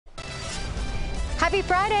Happy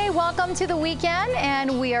Friday. Welcome to the weekend,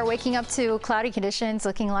 and we are waking up to cloudy conditions,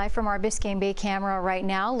 looking live from our Biscayne Bay camera right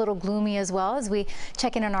now. A little gloomy as well as we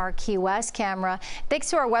check in on our Key West camera.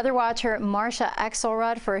 Thanks to our weather watcher Marcia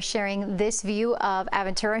Axelrod for sharing this view of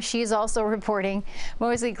Aventura. She's also reporting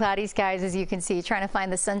mostly cloudy skies, as you can see, trying to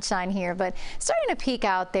find the sunshine here, but starting to peek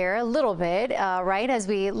out there a little bit, right? As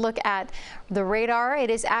we look at the radar,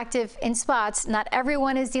 it is active in spots. Not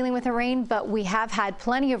everyone is dealing with the rain, but we have had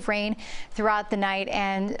plenty of rain throughout the night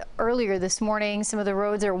and earlier this morning. Some of the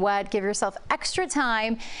roads are wet. Give yourself extra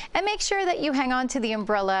time and make sure that you hang on to the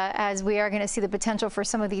umbrella, as we are going to see the potential for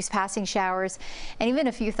some of these passing showers, and even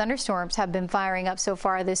a few thunderstorms have been firing up so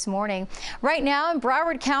far this morning. Right now in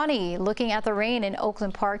Broward County, looking at the rain in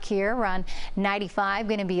Oakland Park here around 95,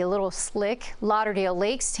 going to be a little slick. Lauderdale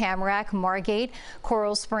Lakes, Tamarack, Margate,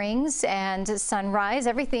 Coral Springs, and Sunrise.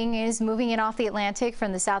 Everything is moving in off the Atlantic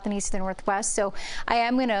from the south and east to the northwest, so I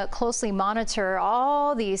am going to closely monitor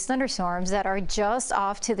all these thunderstorms that are just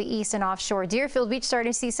off to the east and offshore. Deerfield Beach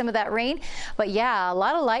starting to see some of that rain, but yeah, a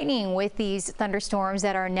lot of lightning with these thunderstorms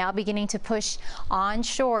that are now beginning to push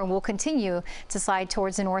onshore and will continue to slide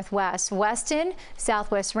towards the northwest. Weston,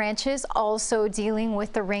 Southwest Ranches also dealing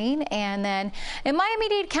with the rain, and then in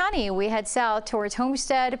Miami-Dade County we head south towards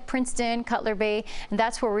Homestead, Princeton, Cutler Bay, and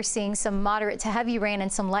that's where we're seeing some moderate to heavy rain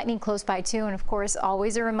and some lightning close by too. And of course,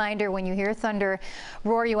 always a reminder, when you hear thunder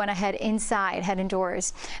roar, you want to head inside, head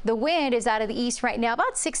indoors. The wind is out of the east right now,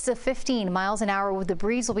 about 6 to 15 miles an hour. With the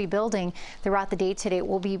breeze will be building throughout the day today. It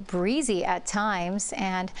will be breezy at times,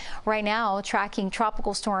 and right now tracking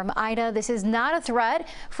Tropical Storm Ida. This is not a threat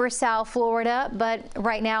for South Florida, but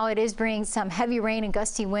right now it is bringing some heavy rain and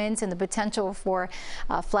gusty winds and the potential for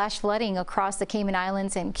flash flooding across the Cayman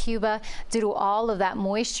Islands and Cuba due to all of that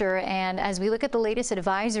moisture. And as we look at the latest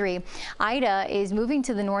advisory, Ida is moving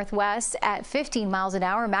to the northwest at 15 miles an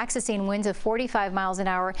hour, max sustained winds of 45 miles an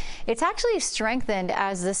hour. It's actually strengthened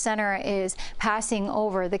as the center is passing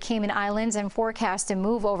over the Cayman Islands and forecast to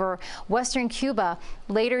move over western Cuba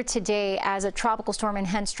later today as a tropical storm, and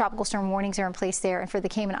hence tropical storm warnings are in place there and for the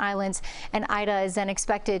Cayman Islands. And Ida is then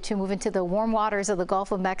expected to move into the warm waters of the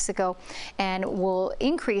Gulf of Mexico and will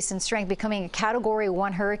increase in strength, becoming a Category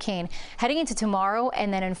 1 hurricane heading into tomorrow.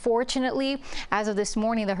 And then unfortunately, as of this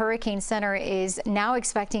morning, the Hurricane Center is now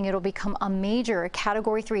expecting it'll become a major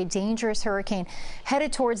Category 3 dangerous hurricane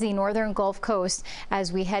headed towards the northern Gulf Coast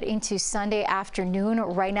as we head into Sunday afternoon.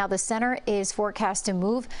 Right now, the center is forecast to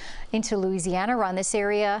move into Louisiana around this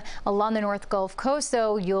area. Along the North Gulf Coast,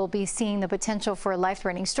 though, you'll be seeing the potential for a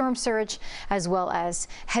life-threatening storm surge, as well as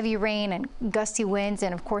heavy rain and gusty winds,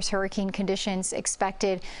 and of course hurricane conditions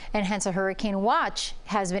expected, and hence a hurricane watch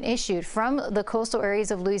has been issued from the coastal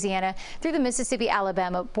areas of Louisiana through the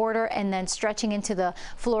Mississippi-Alabama border and then stretching into the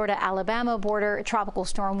Florida-Alabama border. Tropical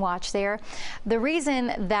storm watch there. The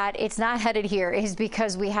reason that it's not headed here is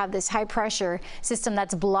because we have this high pressure system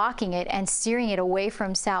that's blocking it and steering it away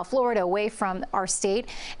from South Florida, away from our state,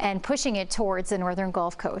 and pushing it towards the northern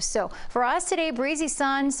Gulf Coast. So for us today, breezy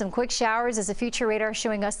sun, some quick showers, as the future radar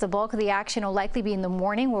showing us the bulk of the action will likely be in the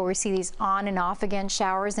morning, where we see these on and off again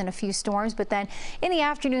showers and a few storms, but then in the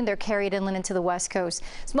afternoon they're carried inland into the west coast.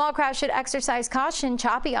 Small craft should exercise caution.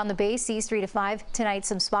 Choppy on the bay, seas 3 to 5 tonight,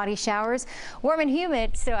 some spotty showers, warm and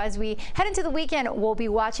humid. So as we head into the weekend, we'll be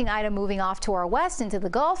watching Ida moving off to our west into the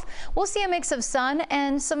Gulf. We'll see a mix of sun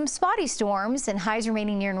and some spotty storms, and highs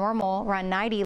remaining near normal around 90.